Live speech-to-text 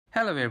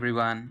Hello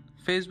everyone,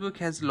 Facebook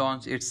has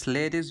launched its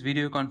latest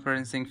video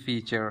conferencing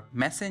feature,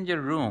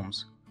 Messenger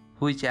Rooms,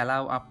 which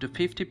allow up to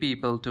 50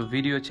 people to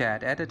video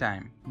chat at a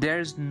time. There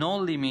is no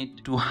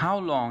limit to how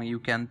long you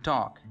can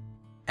talk,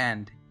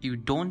 and you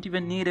don't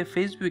even need a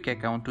Facebook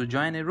account to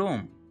join a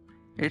room.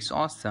 It's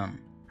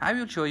awesome. I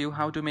will show you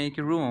how to make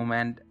a room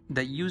and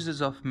the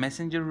uses of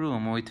Messenger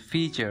Room with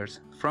features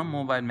from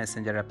mobile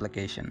messenger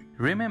application.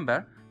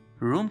 Remember,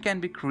 room can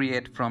be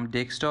created from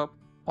desktop,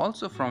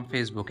 also from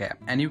Facebook app,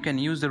 and you can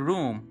use the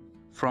room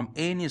from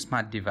any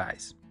smart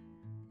device.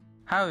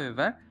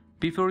 However,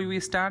 before we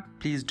start,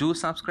 please do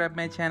subscribe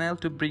my channel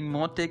to bring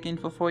more tech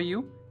info for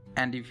you,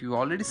 and if you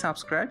already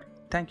subscribed,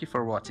 thank you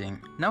for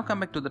watching. Now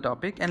come back to the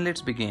topic and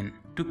let's begin.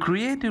 To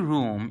create a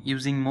room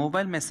using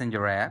mobile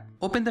messenger app,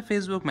 open the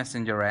Facebook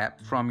Messenger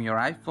app from your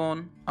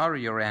iPhone or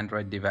your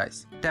Android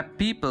device. Tap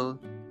people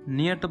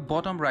near the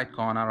bottom right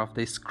corner of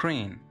the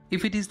screen.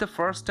 If it is the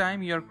first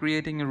time you are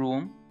creating a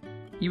room,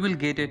 you will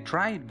get a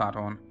try it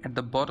button at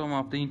the bottom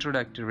of the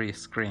introductory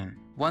screen.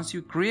 Once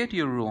you create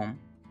your room,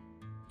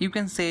 you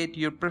can set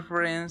your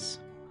preference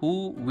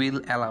who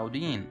will allowed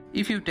in.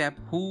 If you tap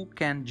who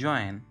can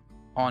join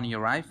on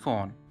your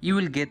iPhone, you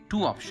will get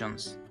two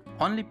options: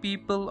 only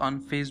people on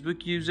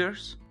Facebook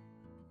users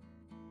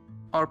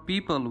or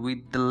people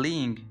with the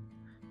link.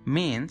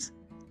 Means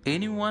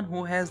anyone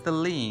who has the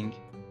link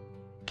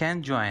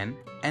can join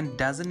and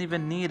doesn't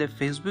even need a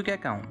Facebook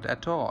account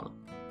at all.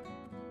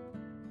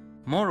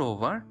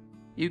 Moreover,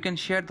 you can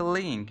share the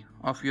link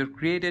of your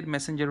created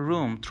messenger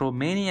room through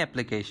many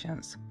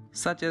applications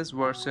such as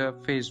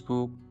WhatsApp,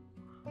 Facebook,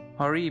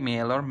 or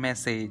email or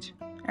message,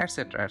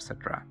 etc.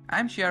 etc.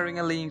 I'm sharing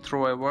a link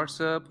through a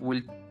WhatsApp.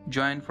 Will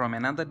join from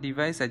another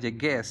device as a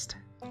guest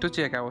to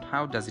check out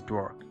how does it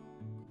work.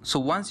 So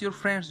once your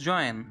friends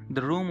join,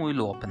 the room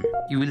will open.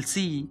 You will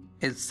see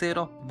a set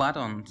of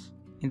buttons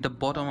in the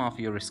bottom of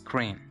your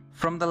screen.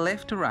 From the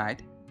left to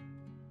right,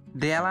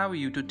 they allow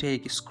you to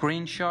take a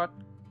screenshot,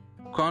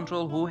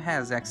 control who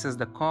has accessed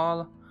the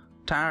call,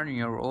 turn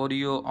your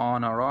audio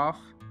on or off,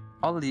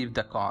 or leave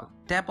the call.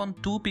 Tap on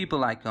two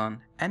people icon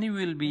and you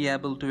will be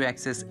able to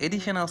access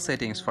additional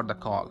settings for the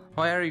call,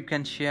 where you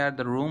can share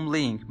the room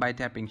link by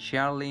tapping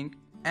share link,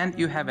 and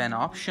you have an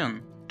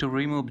option to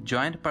remove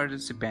joint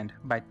participant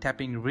by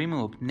tapping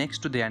remove next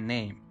to their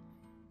name.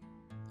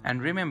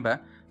 And remember,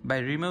 by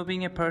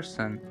removing a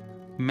person,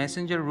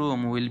 Messenger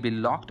Room will be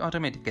locked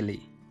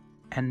automatically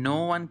and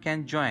no one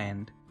can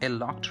join a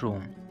locked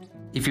room.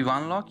 If you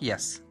unlock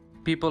yes,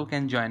 people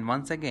can join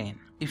once again.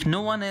 If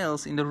no one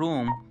else in the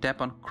room, tap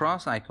on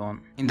cross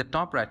icon in the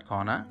top right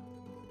corner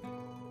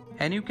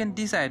and you can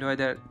decide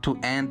whether to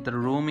end the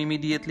room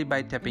immediately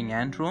by tapping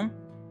end room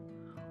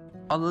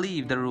or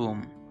leave the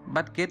room,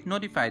 but get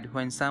notified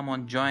when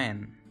someone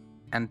joins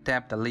and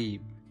tap the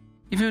leave.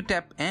 If you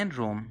tap end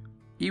room,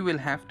 you will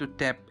have to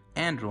tap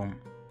end room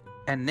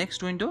and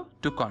next window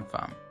to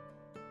confirm.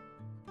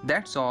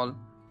 That's all.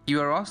 You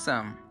are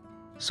awesome.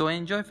 So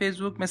enjoy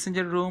Facebook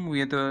Messenger Room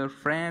with your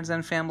friends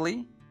and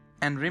family,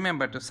 and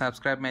remember to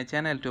subscribe my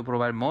channel to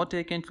provide more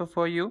tech info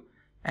for you,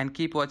 and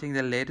keep watching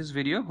the latest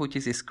video which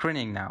is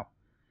screening now.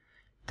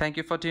 Thank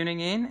you for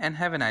tuning in and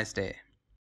have a nice day.